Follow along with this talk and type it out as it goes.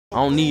I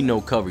don't need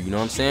no cover, you know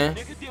what I'm saying?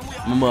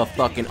 I'm a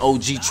motherfucking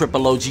OG,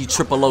 triple OG,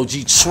 triple OG,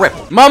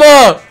 triple.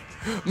 Mama!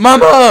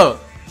 Mama!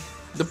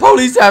 The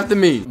police after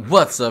me.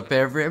 What's up,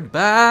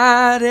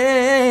 everybody?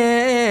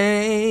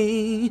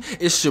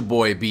 It's your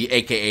boy B,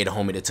 aka the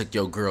homie that took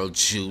your girl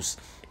juice.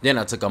 Then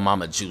I took her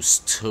mama juice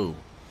too.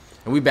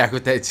 And we back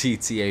with that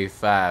GTA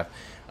 5.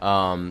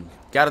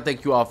 Gotta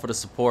thank you all for the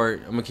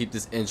support. I'm gonna keep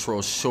this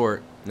intro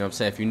short. You know what I'm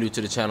saying? If you're new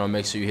to the channel,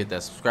 make sure you hit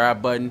that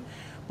subscribe button.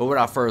 But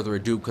without further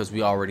ado, because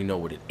we already know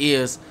what it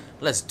is,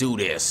 let's do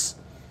this.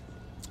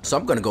 So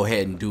I'm gonna go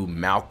ahead and do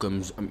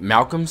Malcolm's,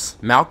 my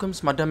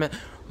dumb ass,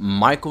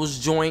 Michael's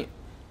joint.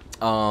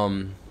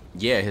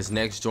 Yeah, his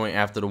next joint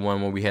after the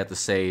one where we had to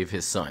save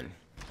his son.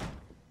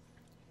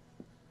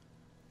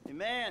 Hey,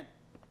 man.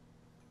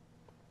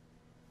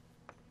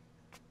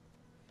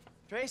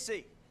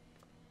 Tracy.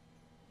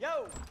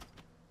 Yo.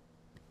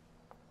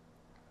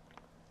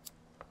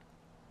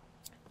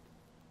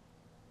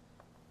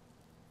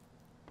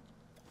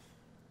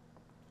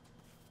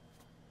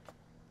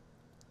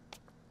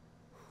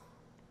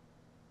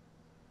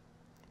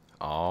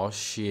 Oh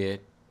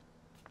shit.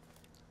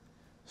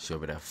 Show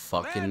me that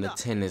fucking Amanda. the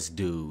tennis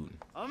dude.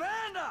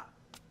 Amanda!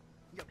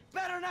 You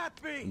better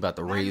not be. I'm about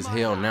to Not raise in my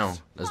hell house.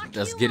 now.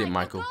 Let's get it,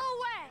 Michael.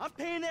 I'm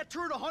paying that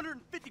turd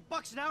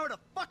 $150 an hour to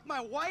fuck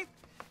my wife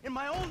in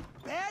my own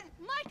bed?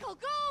 Michael,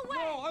 go away!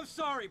 No, I'm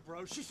sorry,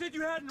 bro. She said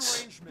you had an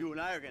arrangement. You and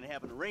I are gonna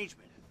have an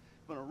arrangement.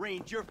 I'm gonna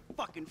arrange your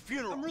fucking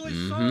funeral. I'm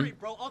really sorry,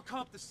 bro. I'll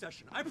comp the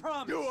session. I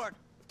promise. You are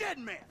dead,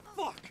 man.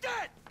 Fuck.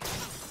 Dead!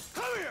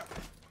 Come here!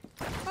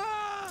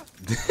 Ah!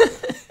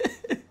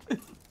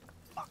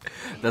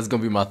 That's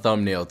gonna be my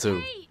thumbnail too.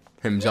 Hey,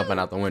 Him jumping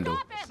out the window.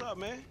 Stop it. What's up,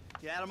 man?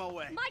 Get out of my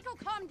way. Michael,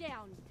 calm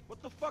down.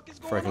 What the fuck is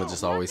going Franklin on?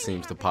 just always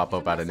seems to pop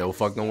up out of no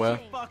fucking where.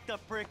 Fucked a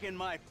prick in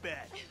my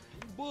bed. You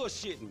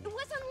bullshitting me. It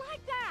wasn't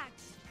like that.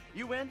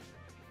 You win?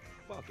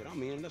 Fuck it,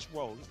 I'm in. Let's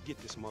roll. Let's get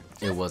this mother.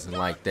 It wasn't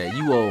like that.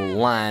 You old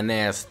lying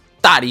ass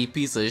thotty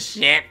piece of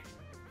shit.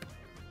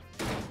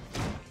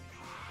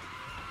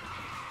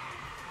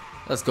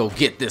 Let's go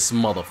get this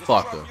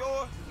motfinker.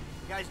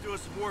 Guys doing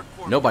some work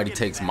for me. Nobody Get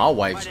takes back. my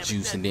wife's Might have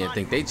juice a and dead then body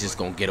think they for just it.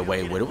 gonna get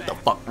away with it. What the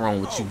fuck wrong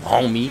with you,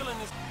 homie?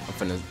 I'm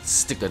finna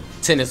stick a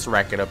tennis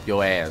racket up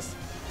your ass.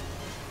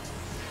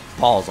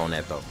 Pause on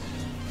that though.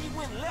 He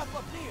went left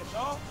up there,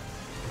 dog.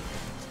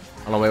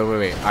 Hold on,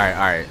 wait.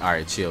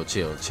 Alright, chill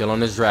on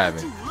this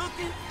driving. You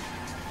looking?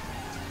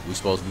 We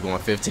supposed to be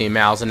going 15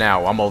 miles an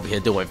hour. I'm over here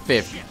doing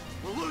 50.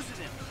 We're losing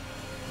him.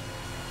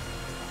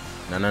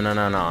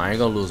 No. I ain't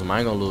gonna lose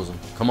him.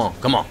 Come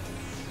on.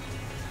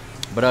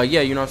 But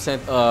yeah, you know what I'm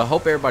saying?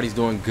 Hope everybody's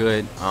doing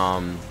good.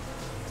 The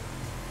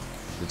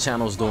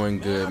channel's doing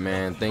good,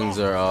 man. Things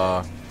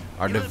are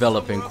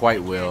developing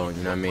quite well,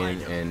 you know what I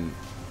mean? And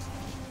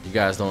you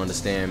guys don't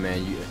understand,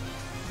 man.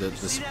 The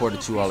support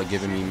that you all are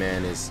giving me,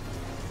 man, is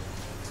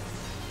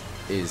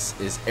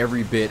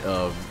every bit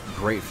of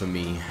great for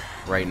me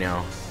right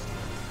now.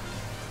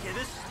 Yeah,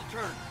 this is the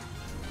turn.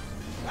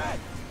 Hey,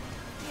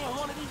 you in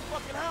one of these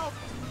fucking houses?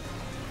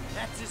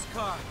 That's his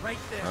car, right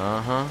there.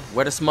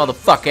 Where this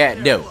motherfucker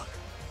at, though?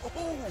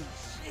 Oh,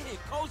 shit.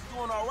 Coach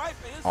doing all right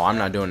for his Oh, I'm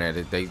not doing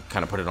that. They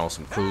kind of put it on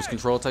some cruise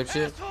control type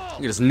shit. Look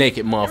at this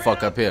naked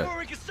motherfucker up here. Before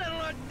we can settle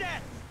our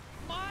debt.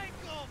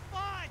 Michael,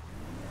 fine.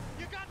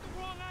 You got the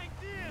wrong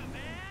idea,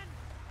 man.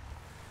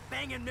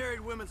 Banging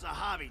married women's a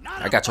hobby.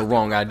 Not I got your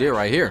wrong idea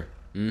right here.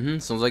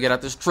 As soon as I get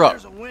out this truck.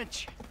 There's a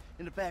winch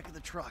in the back of the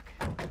truck.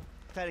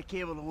 Tied a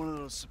cable to one of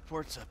those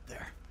supports up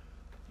there.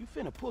 You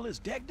finna pull his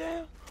deck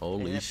down?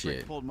 Holy Hey, that prick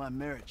shit. pulled my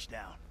marriage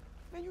down.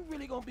 Man, you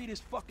really gonna be this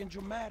fucking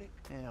dramatic?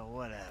 Yeah,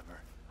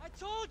 whatever. I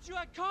told you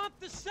I comped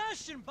the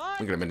session, bud.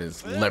 Look at him in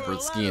his Well, there were a leopard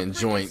lot skin of freaking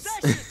joints.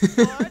 sessions,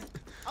 bud.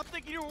 I'm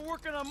thinking you were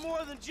working on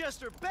more than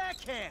just her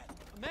backhand.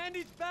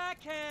 Mandy's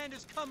backhand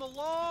has come a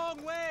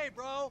long way,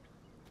 bro.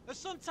 But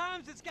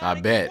sometimes it's I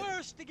gotta bet. get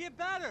worse to get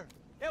better.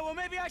 Yeah, well,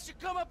 maybe I should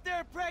come up there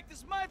and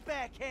practice my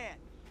backhand.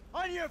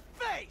 On your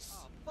face!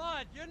 Oh,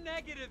 bud, your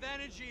negative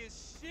energy is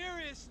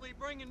seriously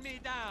bringing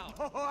me down.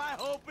 Oh, I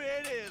hope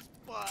it is,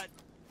 bud.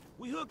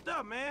 We hooked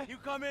up, man. You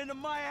come into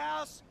my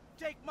house,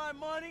 take my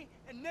money,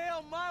 and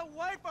nail my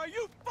wife? Are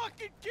you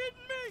fucking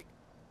kidding me?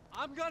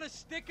 I'm gonna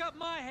stick up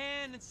my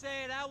hand and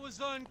say that was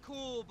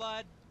uncool,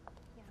 bud.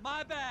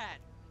 My bad.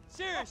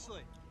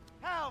 Seriously.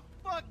 How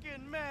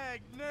fucking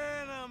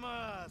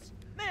magnanimous!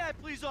 May I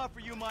please offer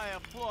you my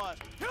applause?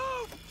 You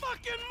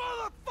fucking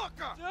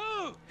motherfucker!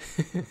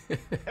 Dude!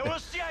 And we'll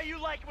see how you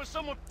like it when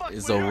someone fucks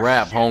It's with a your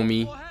wrap, shit.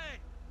 homie. Well, hey,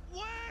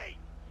 wait!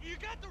 You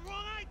got the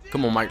wrong idea.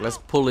 Come on, Mike. Let's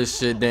pull this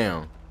shit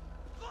down.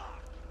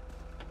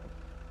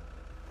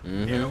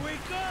 Here we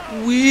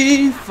go!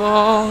 We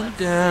fall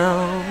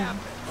down,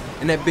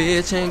 and that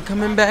bitch ain't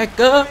coming back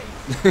up.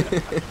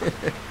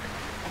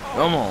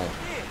 Come on.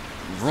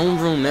 Vroom,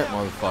 vroom, that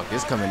motherfucker.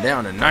 It's coming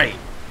down tonight.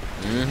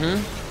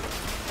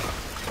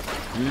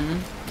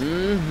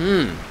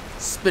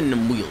 Spin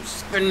them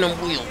wheels.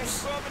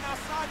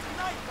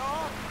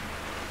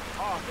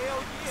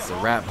 It's a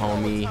wrap,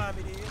 homie.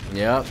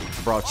 Yep,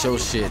 brought your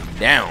shit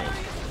down.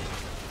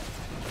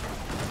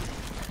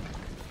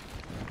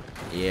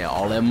 Yeah,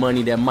 all that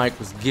money that Mike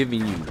was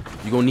giving you.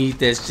 You gonna need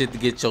that shit to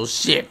get your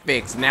shit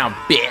fixed now,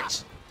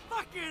 bitch.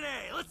 Fucking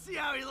A. Let's see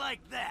how he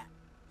liked that.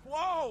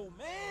 Whoa,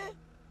 man.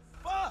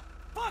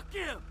 Fuck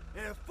him.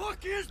 And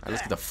fuck his Right,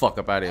 let's back. get the fuck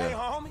up out of Hey, here.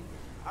 homie.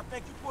 I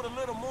think you put a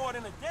little more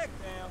than a deck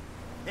down.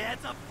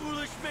 That's a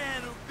foolish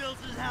man who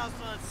builds his house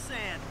on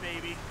sand,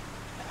 baby.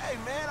 Hey,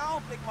 man, I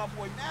don't think my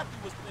boy Matthew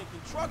was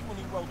thinking truck when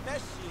he wrote that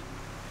shit.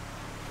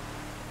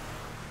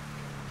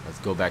 Let's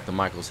go back to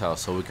Michael's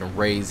house so we can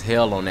raise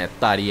hell on that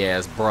thotty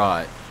ass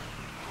broad.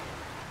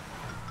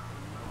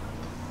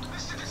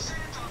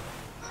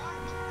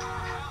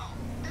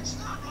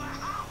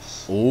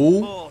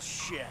 Ooh.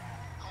 Bullshit.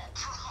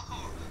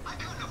 I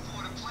couldn't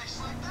afford a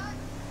place like that.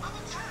 I'm a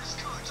tennis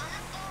coach. I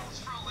hit balls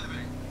for a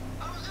living.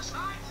 I was just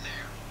hiding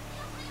there.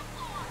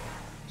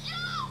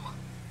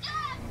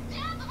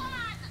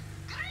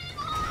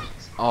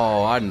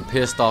 Oh, I done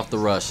pissed off the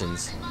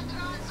Russians.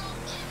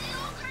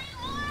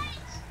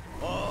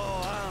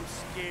 Oh, I'm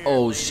scared.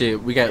 Oh lady.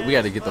 shit, we got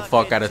to get the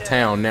fuck out of Fucking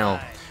town now.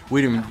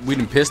 terrified. We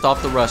done pissed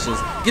off the Russians.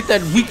 Get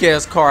that weak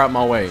ass car out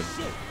my way. Shit,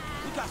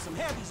 we got some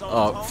heavies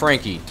on us,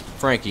 homie.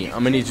 Frankie,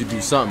 I'm gonna need you to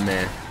do something,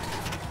 man.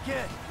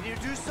 Kid, can you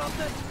do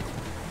something?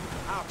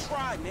 I'll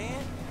try,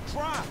 man.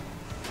 Try.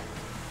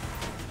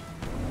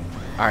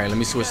 All right, let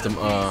me switch them.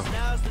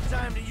 Now's the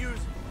time to use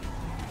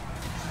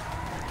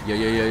it.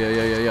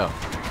 Yo.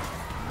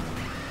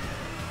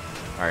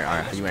 All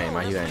right, you ain't,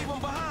 man, you ain't. All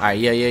right,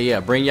 yeah.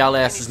 Bring y'all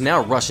asses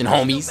now, Russian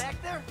homies.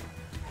 Back there?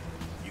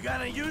 You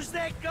gonna use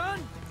that gun?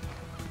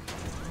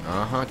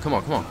 Come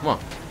on.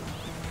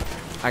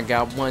 I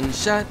got 1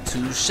 shot,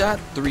 2 shot,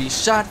 3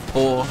 shot,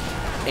 4.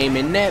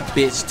 Aiming that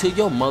bitch to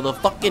your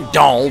motherfucking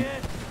dome.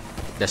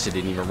 That shit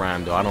didn't even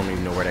rhyme though. I don't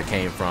even know where that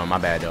came from. My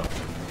bad though.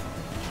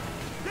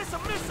 This a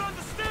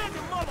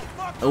misunderstanding,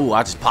 motherfucker. Oh,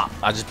 I just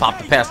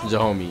popped the passenger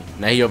homie.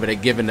 Now he over there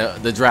giving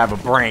the driver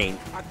brain.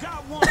 I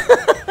got one.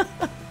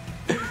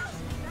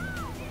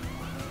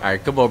 All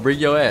right, come on, bring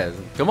your ass.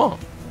 Come on,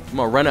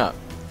 run up.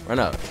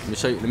 Let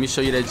me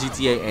show you that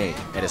GTA aim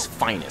at its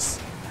finest.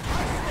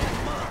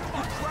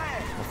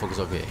 Motherfuckers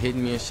over here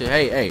hitting me and shit.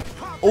 Hey.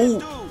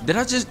 Oh, did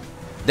I just?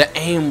 The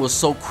aim was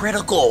so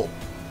critical.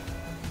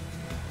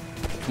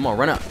 Come on,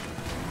 run up.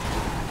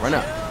 Look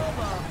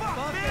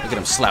at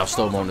him slouched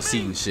over on the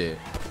seat and shit.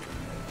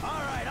 All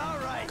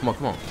right. Come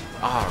on.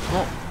 Ah, come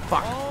on.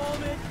 Fuck.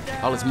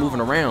 All this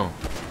moving around.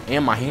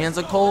 And my hands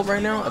are cold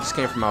right now. I just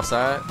came from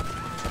outside.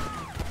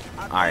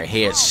 Alright,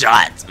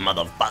 headshots,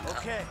 motherfucker.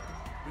 Okay,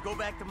 we go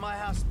back to my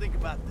house and think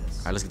about this.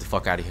 Alright, let's get the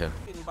fuck out of here.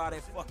 Getting by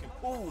that fucking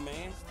pool,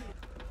 man.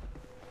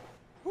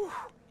 Whew.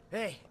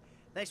 Hey,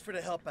 thanks for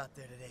the help out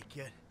there today,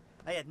 kid.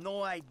 I had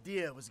no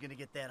idea it was gonna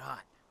get that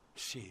hot.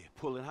 Shit,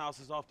 pulling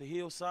houses off the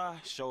hillside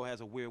sure has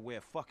a weird way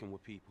of fucking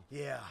with people.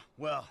 Yeah,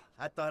 well,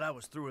 I thought I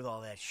was through with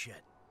all that shit.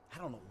 I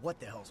don't know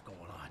what the hell's going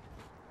on.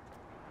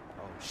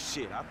 Oh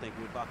shit, I think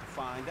we're about to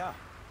find out.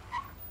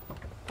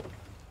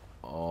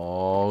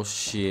 Oh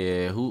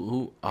shit.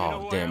 Who?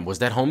 Oh damn, was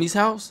that homie's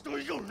house? Do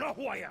you know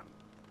who I am?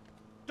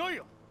 Do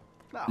you?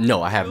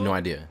 No, I have no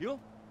idea. You?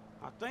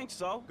 I think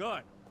so.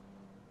 Good.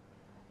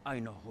 I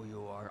know who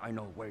you are. I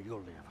know where you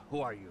live.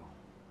 Who are you?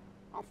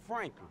 I'm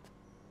Franklin.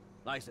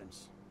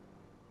 License.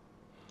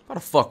 Why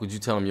the fuck would you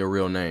tell him your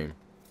real name?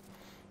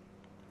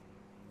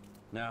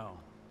 No.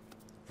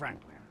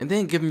 Franklin. And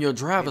then give him your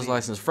driver's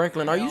license,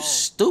 Franklin. Are you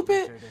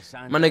stupid?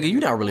 My nigga, you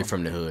not really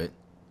from the hood.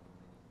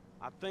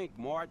 I think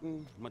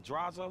Martin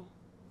Madrazo.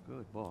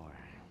 Good boy.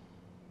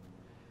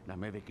 Now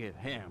maybe give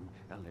him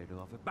a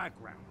little of a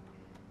background.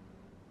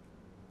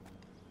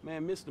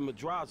 Man, Mr.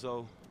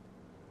 Madrazo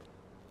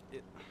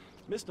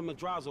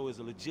is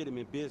a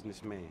legitimate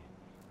businessman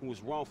who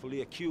was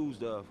wrongfully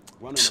accused of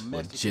running a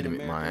Mexican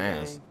Legitimate, my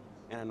American ass. gang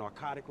and a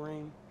narcotic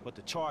ring, but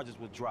the charges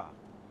were dropped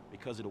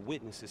because of the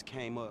witnesses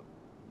came up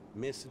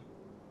missing.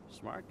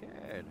 Smart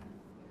kid.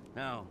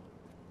 Now,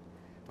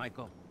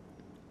 Michael.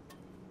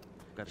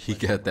 He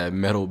got that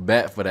metal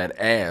bat for that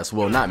ass.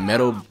 Well, not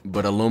metal,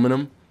 but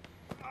aluminum.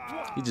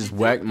 He just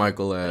whacked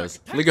Michael ass.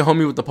 Look at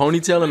homie with the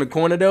ponytail in the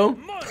corner though.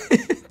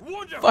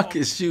 Fuck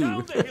his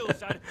shoe.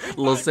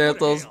 Los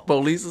Santos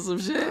police or some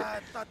shit. I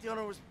thought the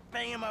owner was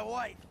banging my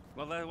wife.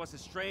 Well, that was a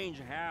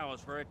strange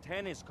house for a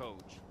tennis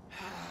coach.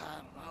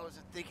 I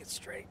wasn't thinking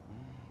straight.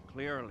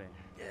 Clearly.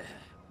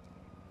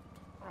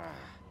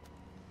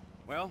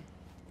 Well,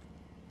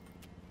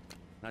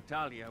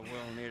 Natalia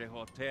will need a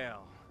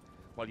hotel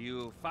while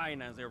you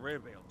finance the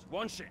rebuild,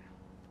 won't she?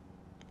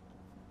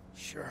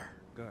 Sure.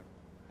 Good.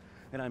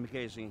 And I'm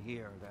guessing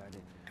here that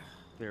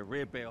the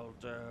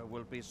rebuild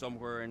will be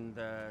somewhere in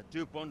the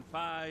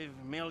 2.5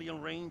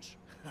 million range.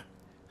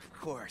 Of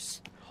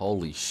course.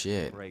 Holy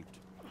shit. Great.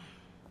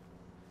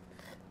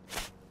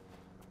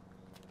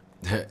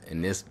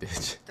 And this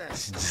bitch,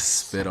 she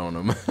just spit on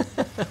him.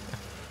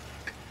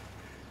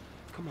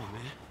 Come on,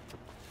 man.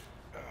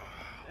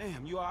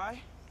 Damn, you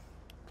alright?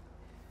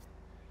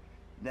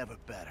 Never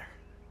better.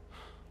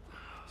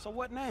 So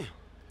what now?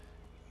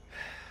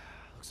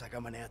 Looks like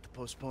I'm gonna have to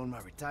postpone my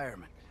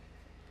retirement.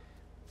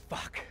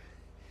 Fuck.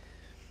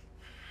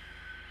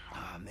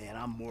 Oh man,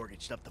 I'm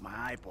mortgaged up to my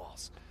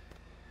eyeballs.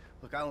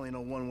 Look, I only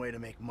know one way to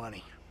make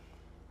money.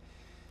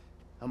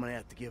 I'm gonna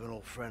have to give an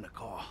old friend a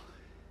call.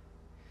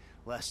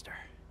 Lester.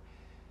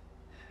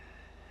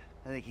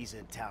 I think he's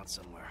in town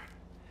somewhere.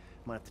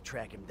 I'm gonna have to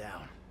track him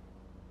down.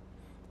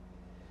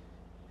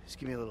 Just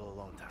give me a little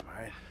alone time,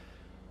 alright?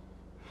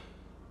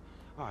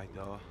 Alright,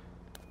 dawg.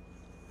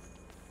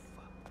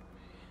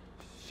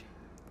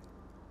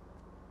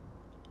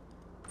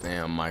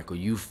 Damn, Michael,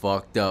 you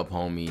fucked up,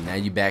 homie. Now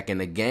you back in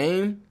the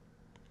game?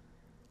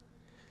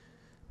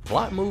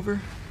 Plot mover?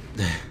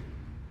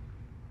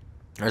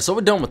 Alright, so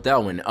we're done with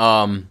that one.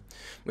 I'm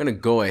gonna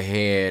go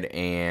ahead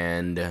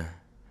and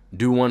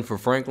do one for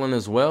Franklin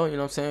as well. You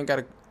know what I'm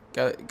saying?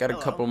 Got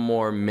a couple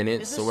more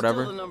minutes or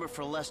whatever. Is this still the number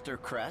for Lester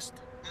Crest?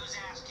 Who's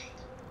asking?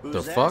 The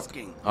Who's fuck?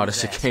 asking? Oh, that Who's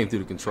shit asking? came through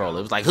the controller.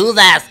 It was like, who's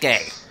asking?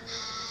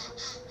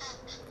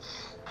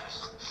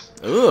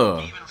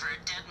 Ugh. Even for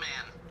a dead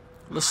man.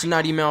 Little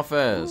snotty mouth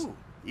ass. Ooh,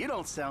 you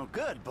don't sound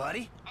good,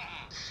 buddy.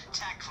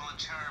 Tactful and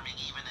charming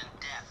even in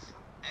death.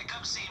 Hey,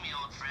 come see me,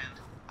 old friend.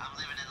 I'm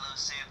living in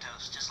Los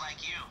Santos, just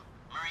like you.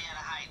 Marietta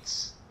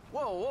Heights.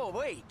 Whoa,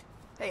 wait.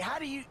 Hey, how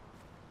do you...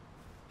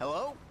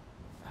 Hello?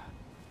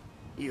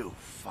 You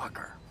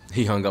fucker.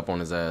 He hung up on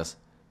his ass.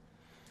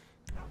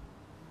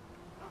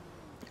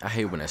 I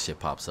hate when that shit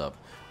pops up.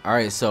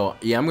 Alright, so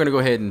yeah, I'm gonna go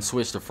ahead and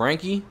switch to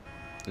Frankie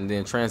and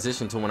then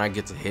transition to when I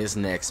get to his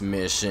next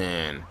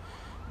mission.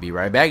 Be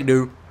right back,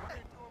 dude.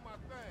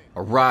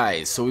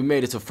 Alright, so we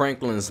made it to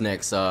Franklin's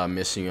next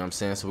mission, you know what I'm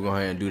saying? So we're gonna go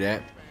ahead and do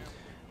that.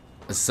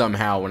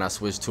 Somehow when I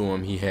switched to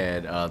him, he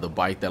had the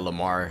bike that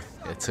Lamar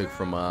had took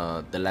from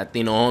the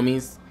Latino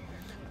homies.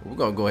 We're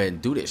gonna go ahead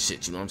and do this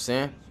shit, you know what I'm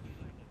saying?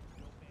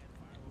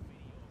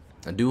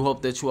 I do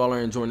hope that you all are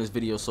enjoying this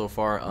video so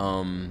far.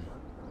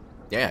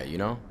 Yeah, you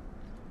know,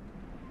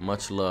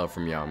 much love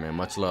from y'all, man.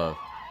 Much love.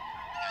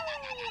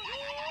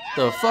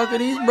 The fuck are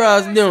these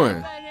bros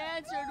doing?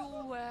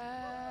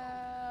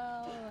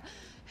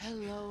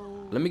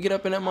 Let me get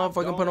up in that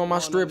motherfucker and put on my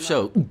strip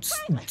show. What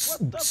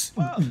the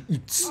fuck? I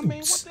mean,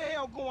 what the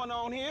hell going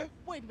on here?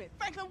 Wait a minute,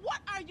 Franklin, what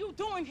are you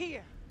doing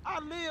here? I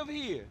live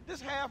here.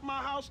 This half my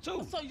house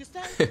too. So you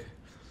say?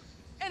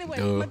 Anyway,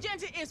 Duh.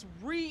 Magenta is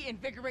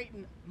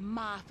reinvigorating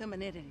my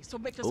femininity. So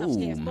make yourself Ooh,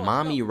 scarce. Go,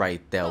 mommy go.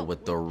 right there Go.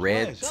 with the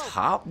red Go.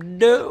 top, dude.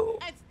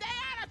 And stay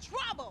out of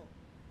trouble.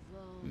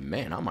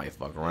 Man, I might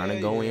fuck around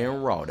and go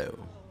in raw, though.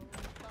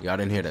 Y'all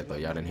didn't hear that, though.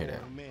 Y'all didn't hear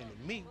that. Man,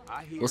 me.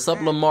 I hear What's up,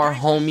 that. Lamar, Gangsta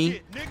homie?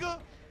 shit, nigga.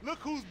 Look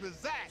who's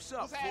bizarre.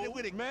 What's happening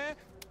with it, man?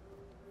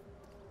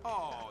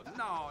 Oh,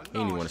 no, He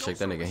didn't want to shake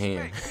that nigga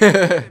hand.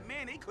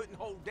 Man, he couldn't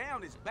hold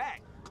down his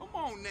back. Come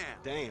on now.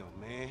 Damn,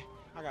 man.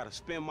 I gotta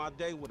spend my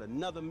day with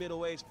another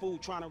middle-aged fool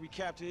trying to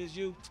recapture his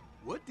youth.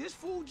 What this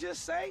fool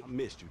just say? I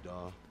missed you,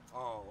 dawg.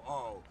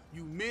 Oh,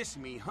 you miss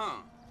me, huh?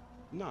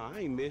 Nah,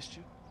 I ain't missed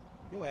you.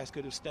 Your ass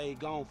could have stayed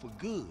gone for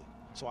good.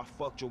 So I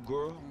fucked your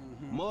girl,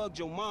 mugged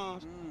your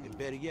moms, and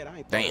better yet, I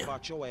ain't thought Damn.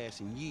 about your ass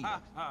in years. Ha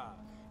ha.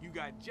 You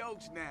got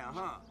jokes now,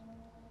 huh?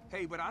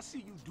 Hey, but I see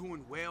you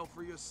doing well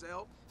for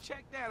yourself.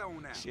 Check that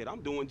on out. Shit,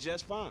 I'm doing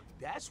just fine.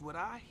 That's what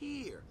I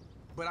hear.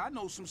 But I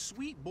know some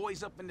sweet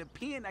boys up in the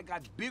pen that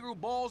got bigger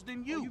balls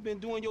than you. Oh, you been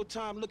doing your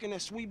time looking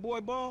at sweet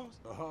boy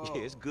balls? Oh.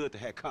 Yeah, it's good to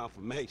have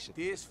confirmation.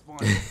 This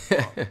funny.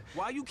 Fuck.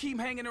 Why you keep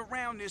hanging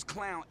around this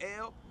clown,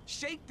 L?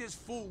 Shake this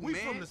fool, We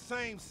man. from the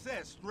same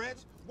set, Stretch.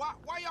 Why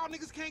y'all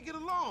niggas can't get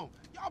along?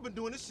 Y'all been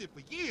doing this shit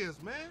for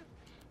years, man.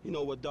 You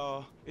know what,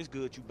 dawg? It's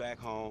good you back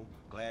home.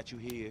 Glad you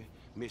here.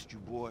 Missed you,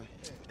 boy.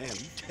 Damn,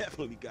 you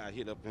definitely got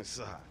hit up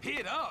inside.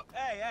 Hit up?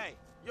 Hey.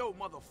 Yo,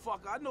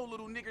 motherfucker, I know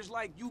little niggas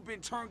like you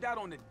been turned out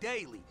on the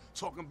daily.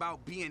 Talking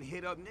about being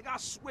hit up, nigga, I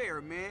swear,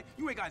 man.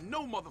 You ain't got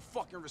no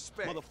motherfucking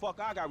respect.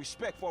 Motherfucker, I got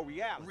respect for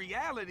reality.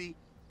 Reality?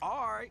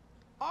 All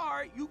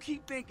right, you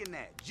keep thinking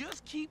that.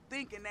 Just keep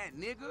thinking that,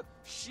 nigga.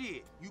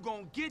 Shit, you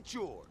gonna get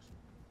yours.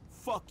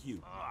 Fuck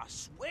you. I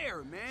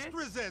swear, man.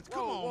 Strizzettes,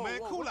 come on, man.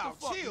 Cool what the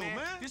out. fuck, Chill,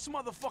 man. This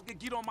motherfucker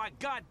get on my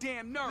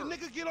goddamn The nerves.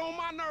 nigga get on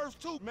my nerves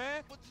too,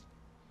 man. But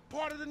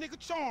part of the nigga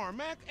charm,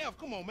 man. F,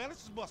 come on, man.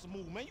 Let's just bust a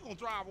move, man. You gonna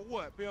drive or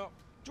what, pimp?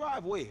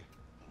 Drive where?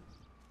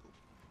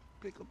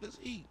 Pick up this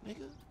heat,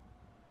 nigga.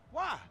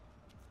 Why?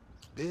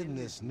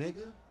 Business,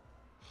 nigga.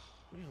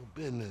 Real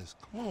business.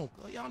 Come on,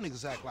 girl. Y'all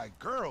niggas act like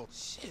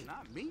girls. Shit.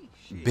 Not me.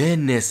 Shit.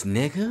 Business,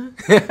 nigga.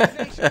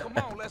 Nation, come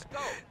on, let's go.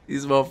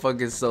 These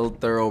motherfuckers so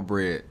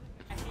thoroughbred.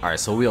 All right,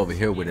 so we over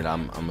here with it.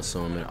 I'm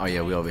assuming. Oh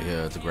yeah, we over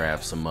here to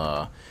grab some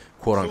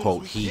quote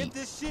unquote As soon as we heat. get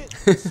this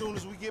shit, as soon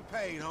as we get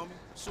paid, homie.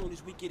 As soon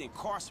as we get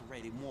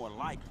incarcerated, more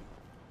likely.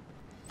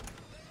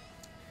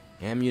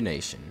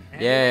 Ammunition.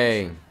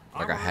 Yay!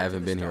 Like I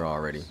haven't been here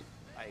already.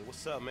 Hey,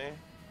 what's up, man?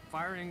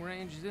 Firing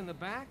range is in the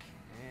back,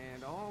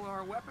 and all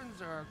our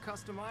weapons are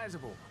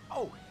customizable.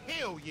 Oh,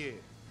 hell yeah.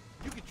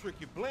 You can trick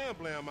your blam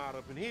blam out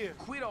up in here.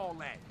 Quit all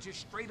that.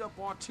 Just straight up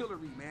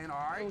artillery, man, all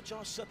right? Don't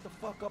y'all shut the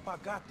fuck up. I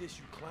got this,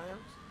 you clowns.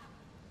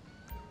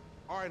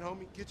 All right,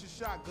 homie. Get your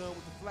shotgun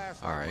with the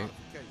flashlight All right.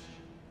 modification.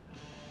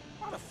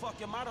 Why the fuck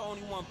am I the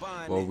only one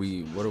buying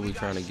What are we got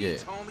trying to shits, get?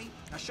 homie.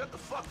 Now shut the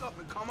fuck up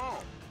and come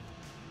on.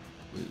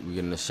 We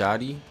getting a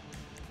shotty?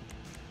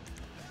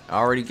 I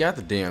already got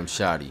the damn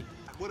shotty.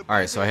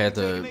 Alright, so I had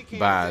to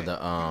buy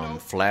the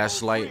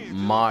flashlight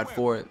mod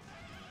for it.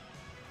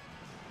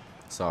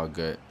 It's all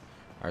good.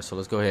 Alright, so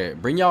let's go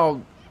ahead. Bring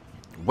y'all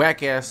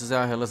whack asses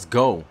out here. Let's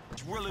go.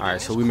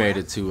 Alright, so we made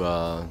it to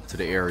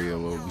the area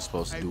where we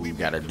supposed to do what we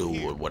gotta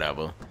do or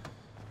whatever.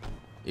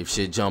 If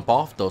shit jump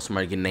off though,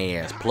 somebody getting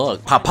their ass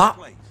plugged. Pop pop.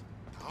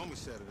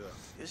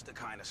 It's the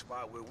kind of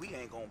spot where we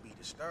ain't gonna be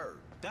disturbed.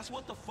 That's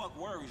what the fuck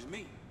worries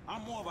me.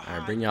 I'm more of a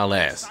Alright, bring y'all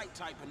ass.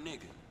 type of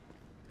nigga.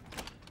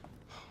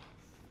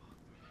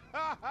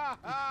 What's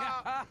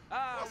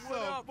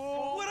up,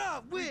 fool? What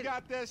up with We it?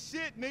 got that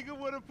shit, nigga,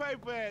 with a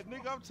paper at.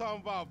 Nigga, I'm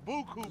talking about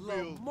buku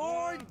bills.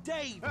 More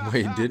Dave.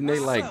 Wait, didn't they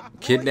like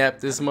kidnap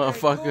this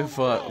motherfucker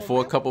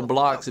for a couple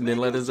blocks and then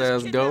let his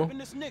ass go?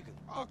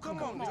 Oh,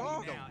 come on,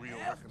 dog. Don't real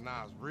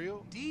recognize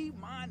real. D,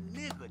 my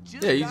nigga.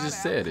 Yeah, you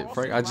just said it,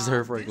 Frank. I just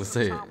heard Franklin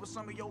say it.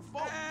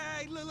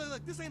 Hey,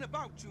 look, this ain't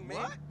about you, man.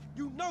 What?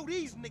 You know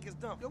these niggas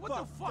done Yo, what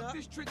the fuck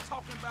this trick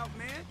talking about,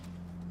 man?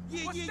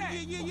 Yeah.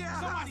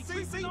 Somebody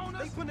creeping on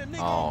us? They put a nigga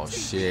Oh on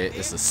TV, shit, man.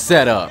 it's a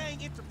setup.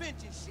 Gang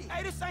intervention shit.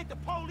 Hey, this ain't the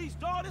police,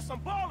 dog. This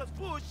some ballers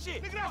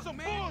bullshit. Nigga, that's some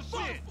man.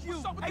 bullshit.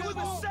 What's up with hey, we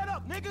was set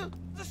up, nigga.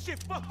 This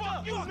shit fucked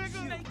up. You,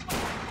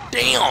 nigga.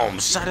 Damn,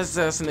 shot his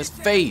ass in his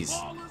face.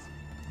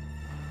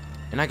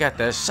 And I got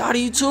that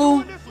shotty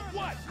too.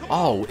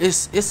 Oh,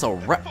 it's a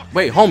rap.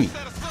 Wait, homie.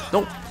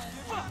 Don't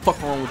fuck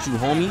around with you,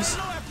 homies.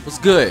 What's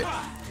good?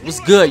 What's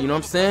good? You know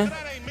what I'm saying?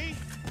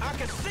 I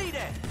can see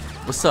that.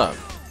 What's up?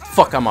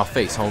 Fuck out my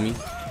face, homie.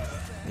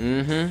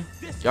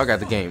 Y'all got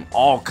the game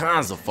all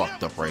kinds of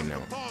fucked up right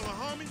now.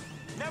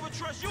 Never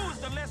trust you is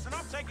the lesson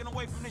I'm taking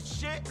away from this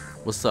shit.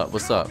 What's up?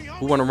 What's up?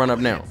 Who wanna run up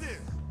now?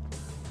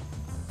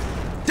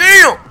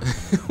 Damn!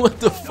 What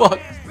the fuck?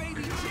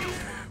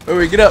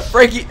 Wait, get up,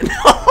 Frankie.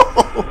 No!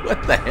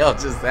 What the hell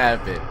just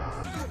happened?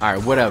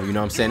 Alright, whatever, you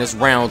know what I'm saying? It's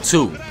round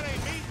 2.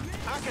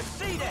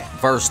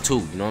 Verse 2,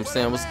 you know what I'm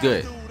saying? What's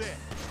good?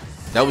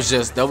 That was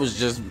just,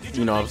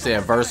 you know what I'm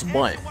saying, verse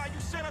 1.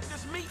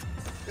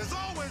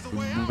 We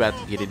about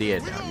to get it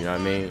in now, you know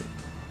what I mean?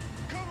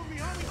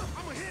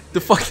 The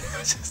fuck did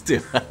I just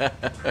do?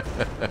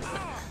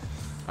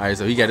 Alright,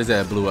 so he got his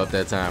ass blew up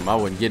that time. I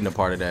wasn't getting a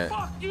part of that.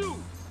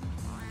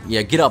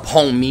 Yeah, get up,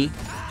 homie.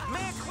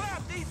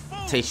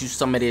 Taste you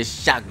some of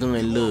this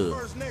shotgun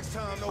love.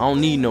 I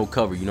don't need no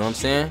cover, you know what I'm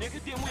saying?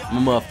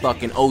 I'm a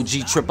motherfucking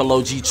OG, triple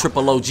OG,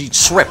 triple OG,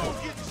 triple.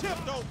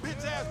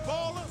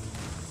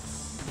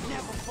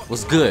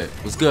 What's good?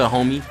 What's good,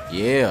 homie?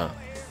 Yeah.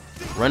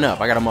 Run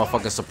up. I got a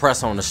motherfucking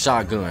suppressor on the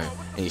shotgun.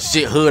 Ain't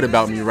shit hood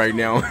about me right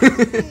now.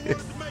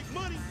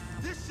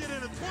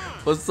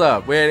 What's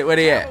up? Where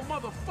they at?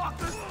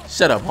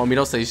 Shut up, homie.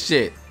 Don't say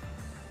shit.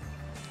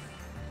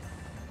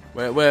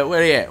 Where they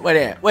at? Where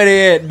they at? Where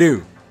they at,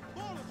 dude?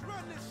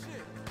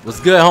 What's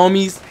good,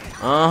 homies?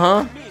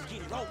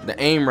 The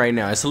aim right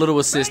now. It's a little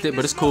assisted,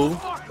 but it's cool.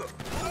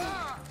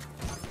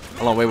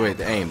 Hold on, wait.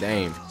 The aim.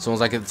 As soon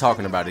as I get to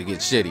talking about it, it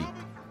gets shitty.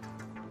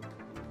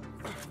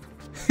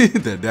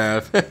 The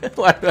dive.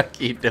 Why do I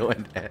keep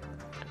doing that?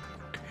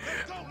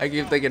 I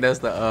keep thinking that's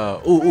the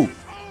ooh.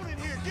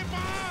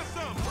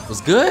 What's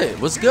good?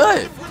 What's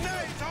good?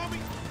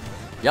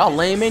 Y'all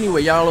lame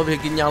anyway. Y'all over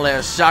here getting y'all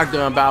ass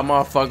shotgun by a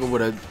motherfucker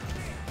with a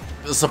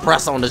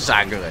suppressor on the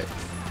shotgun.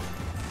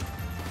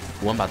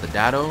 Ooh, I'm about to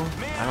die though.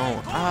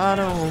 I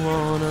don't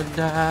wanna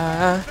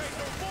die.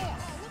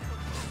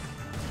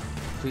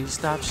 Please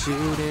stop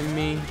shooting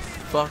me.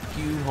 Fuck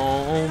you,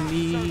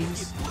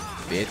 homies.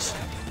 Bitch.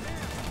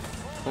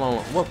 Hold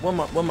on,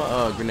 what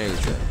my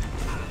grenades at?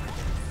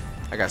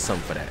 I got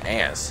something for that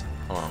ass.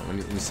 Hold on, let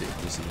me see.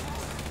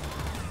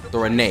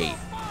 Throw a nade.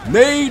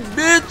 Nade,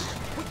 bitch!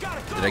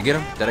 Did I get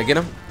him? Did I get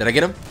him?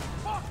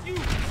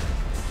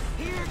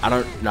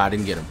 No, I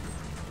didn't get him.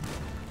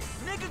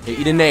 Hey,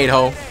 eat a nade,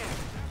 ho.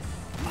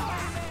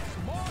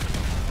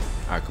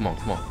 Alright, come on.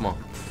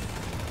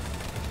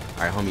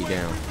 Alright, homie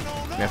down.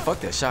 Man, fuck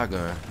that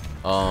shotgun.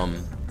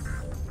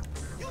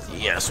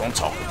 Yeah, that's what I'm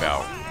talking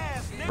about.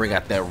 Bring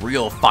out that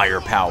real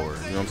firepower,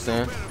 you know what I'm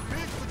saying?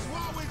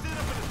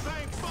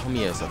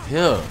 Homie ass up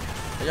here.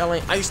 Y'all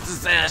ain't iced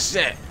this ass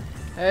yet.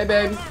 Hey,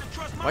 baby.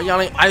 Why y'all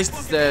ain't iced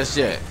this ass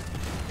yet?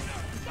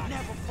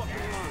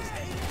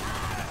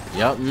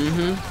 Yup,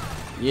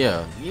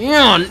 Yeah,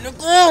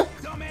 nigga.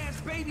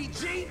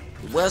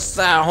 West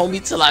side,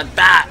 homie, till I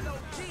die.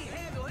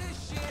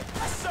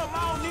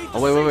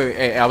 Oh, wait.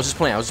 Hey, I was just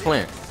playing.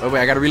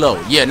 Wait, I gotta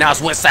reload. Yeah, now it's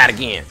west side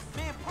again.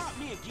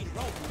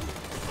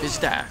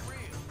 Bitch, die.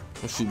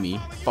 Don't shoot me.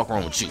 Fuck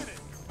wrong with you.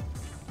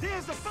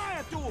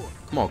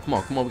 Come on.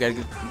 We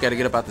gotta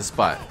get up out this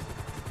spot.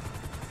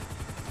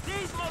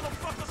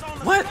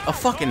 What? A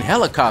fucking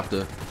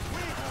helicopter?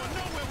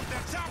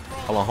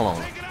 Hold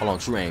on.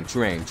 True aim.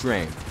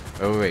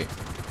 Wait.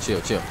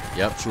 Chill.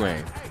 Yep, true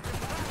aim.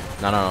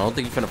 No. I don't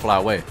think you finna fly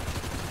away.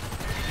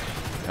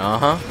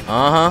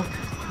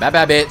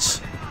 Bye, bitch.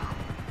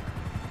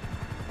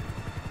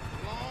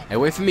 Hey,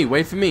 wait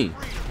for me.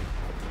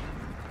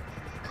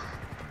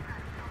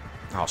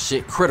 Oh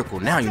shit, critical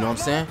now, you know what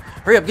I'm saying?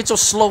 Hurry up, get your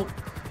slow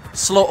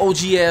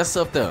OG ass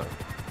up there.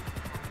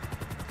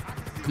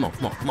 Come on,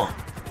 come on, come on.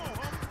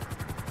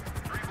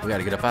 We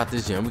gotta get up out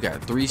this gym. We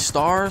got 3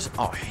 stars.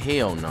 Oh,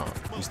 hell no.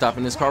 You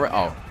stopping this car right?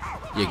 Oh,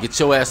 yeah, get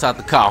your ass out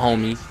the car,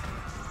 homie.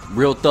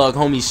 Real thug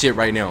homie shit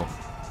right now.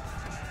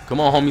 Come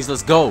on, homies,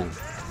 let's go.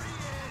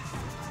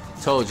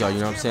 Told y'all, you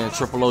know what I'm saying?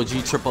 Triple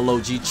OG, triple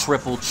OG,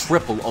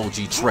 triple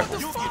OG, triple.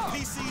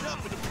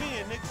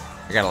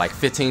 I got like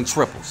 15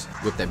 triples.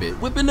 Whip that bitch.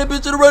 Whipping that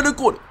bitch to the right of the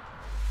corner.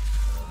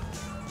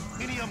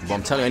 But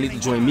I'm telling you, I need to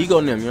join Migo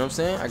and them, you know what I'm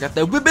saying? I got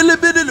that whip.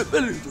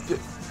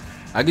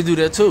 I can do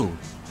that too.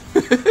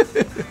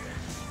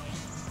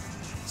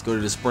 Let's go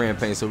to the spray and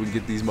paint so we can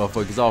get these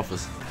motherfuckers off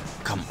us.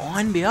 Come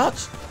on,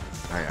 bitch.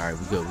 Alright,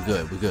 we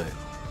good, we good.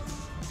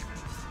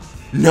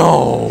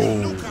 No!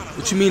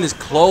 What you mean it's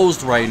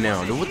closed right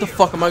now? Then what the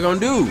fuck am I gonna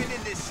do?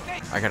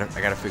 I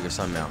gotta figure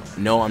something out.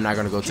 No, I'm not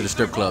gonna go to the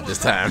strip club this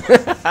time.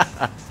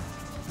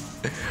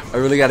 I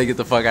really gotta get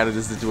the fuck out of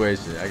this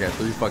situation. I got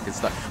 3 fucking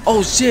stars.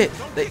 Oh shit!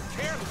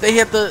 They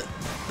hit the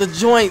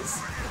joints.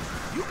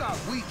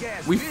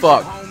 We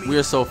fucked. We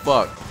are so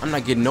fucked. I'm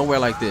not getting nowhere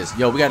like this.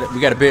 Yo, we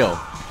got a bill.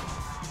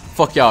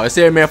 Fuck y'all. It's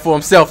every man for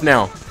himself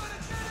now.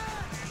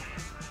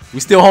 We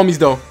still homies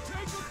though.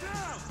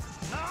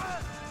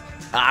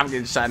 I'm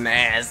getting shot in the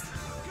ass.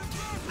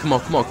 Come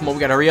on. We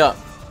gotta hurry up.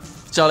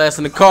 Get y'all ass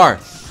in the car.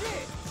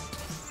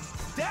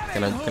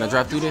 Can I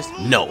drive through this?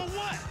 No.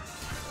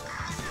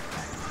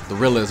 The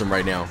realism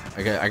right now.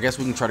 I guess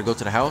we can try to go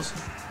to the house.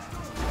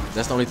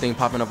 That's the only thing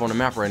popping up on the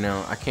map right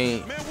now. I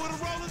can't.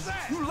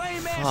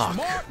 Fuck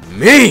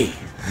me.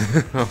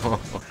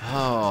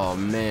 Oh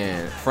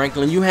man,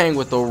 Franklin, you hang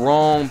with the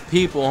wrong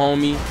people,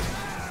 homie.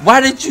 Why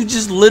did you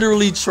just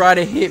literally try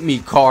to hit me,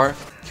 car?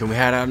 Can we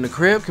hide out in the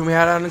crib? I'm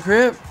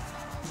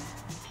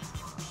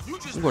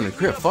going to the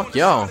crib. Fuck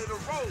y'all.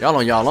 Y'all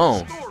on y'all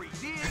own.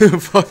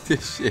 Fuck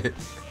this shit.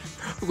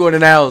 I'm going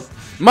in the house.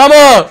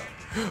 Mama!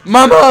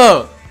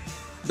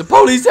 The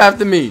police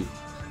after me.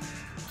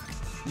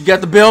 You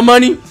got the bail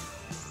money?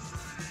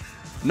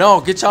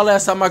 No, get y'all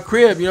ass out my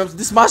crib. You know,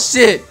 this is my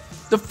shit.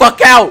 The fuck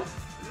out.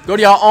 Go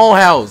to y'all own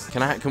house.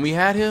 Can we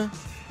hide here?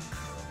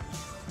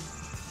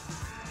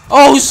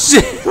 Oh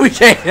shit, we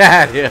can't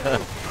hide here.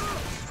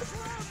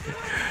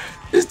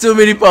 There's too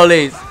many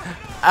police.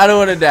 I don't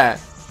want to die.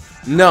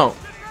 No.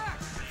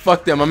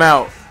 Fuck them, I'm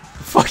out.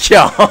 Fuck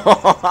y'all.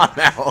 I'm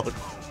out.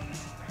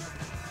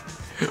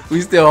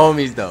 We still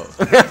homies though.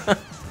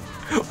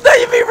 What do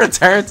you mean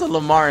return to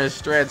Lamar and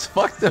Stretch?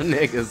 Fuck them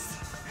niggas.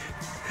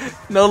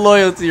 No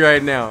loyalty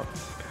right now.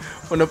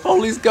 When the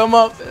police come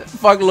up,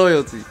 fuck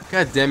loyalty.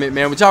 God damn it,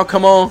 man. Would y'all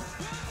come on?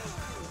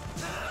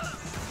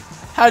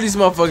 How these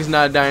motherfuckers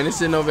not dying? They're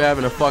sitting over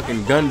having a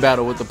fucking gun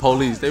battle with the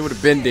police. They would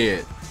have been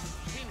dead.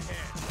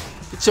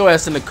 Get your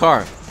ass in the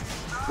car.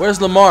 Where's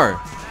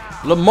Lamar?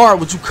 Lamar,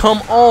 would you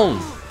come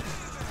on?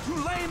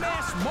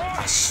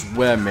 I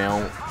swear,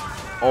 man.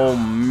 Oh,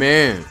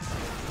 man.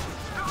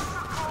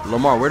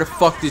 Lamar, where the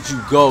fuck did you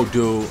go,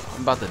 dude?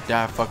 I'm about to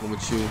die fucking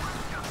with you.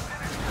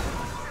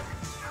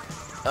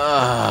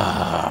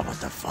 What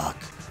the fuck?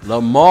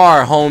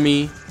 Lamar,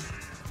 homie.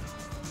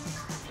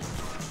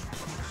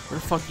 Where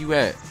the fuck you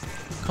at?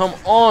 Come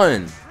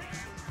on.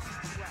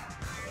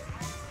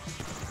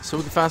 So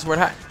we can find somewhere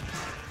to hide.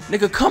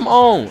 Nigga, come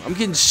on. I'm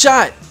getting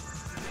shot.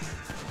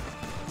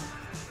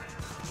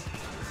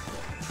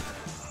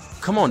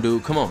 Come on,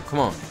 dude. Come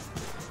on.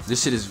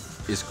 This shit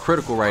is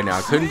critical right now.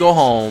 I couldn't go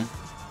home.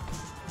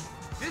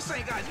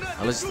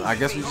 I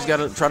guess we just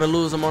gotta try to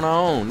lose them on our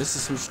own. This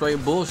is some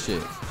straight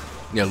bullshit.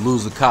 Yeah,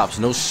 lose the cops.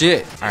 No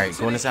shit. Alright,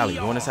 go in this alley.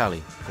 Go in this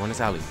alley.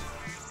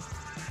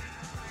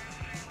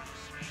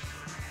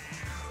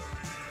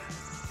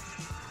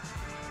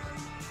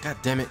 God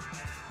damn it.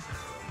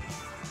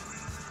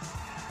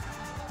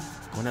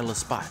 Go in that little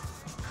spot.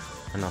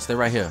 Oh, no, stay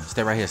right here.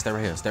 Stay right here.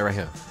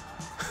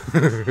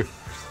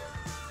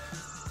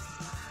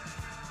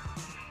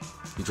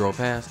 You drove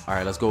past?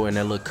 Alright, let's go in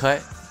that little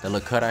cut. That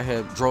little cut I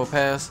had drove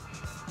past.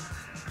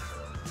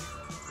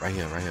 Right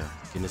here.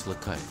 Get in this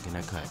little cut. Get in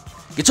that cut.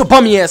 Get your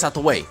bummy ass out the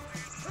way.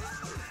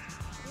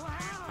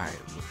 Alright,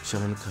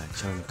 chill in the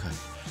cut.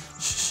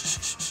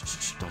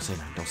 Shh. Don't say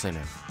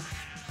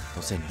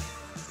nothing.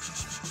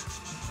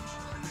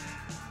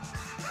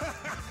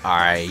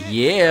 Alright,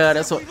 yeah,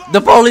 that's what the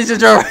police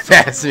just drove right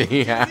past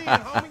me.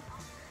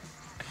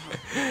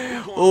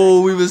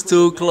 Oh, we was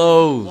too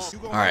close.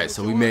 Alright,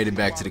 so we made it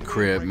back to the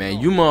crib, man.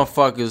 You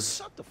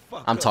motherfuckers,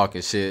 I'm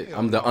talking shit.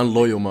 I'm the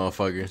unloyal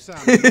motherfucker.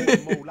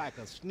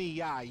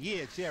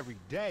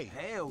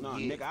 Hell no,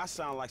 nigga, I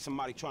sound like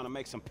somebody trying to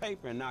make some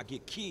paper and not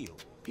get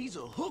killed. He's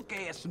a hook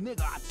ass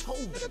nigga, I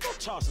told you. Go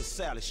toss a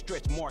salad,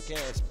 stretch mark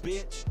ass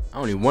bitch. I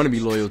don't even want to be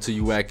loyal to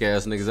you whack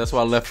ass niggas. That's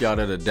why I left y'all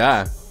there to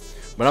die.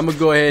 But I'm gonna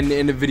go ahead and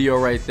end the video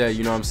right there.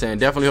 You know what I'm saying?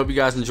 Definitely hope you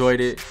guys enjoyed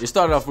it. It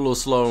started off a little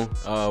slow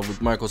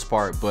with Michael's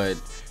part, but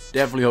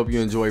definitely hope you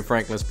enjoyed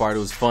Franklin's part. It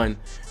was fun.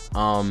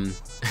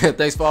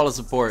 Thanks for all the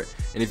support.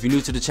 And if you're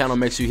new to the channel,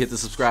 make sure you hit the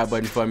subscribe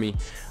button for me.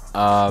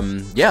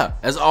 Yeah,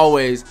 as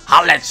always,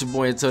 holla at your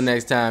boy until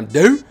next time,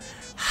 dude.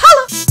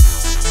 Holla!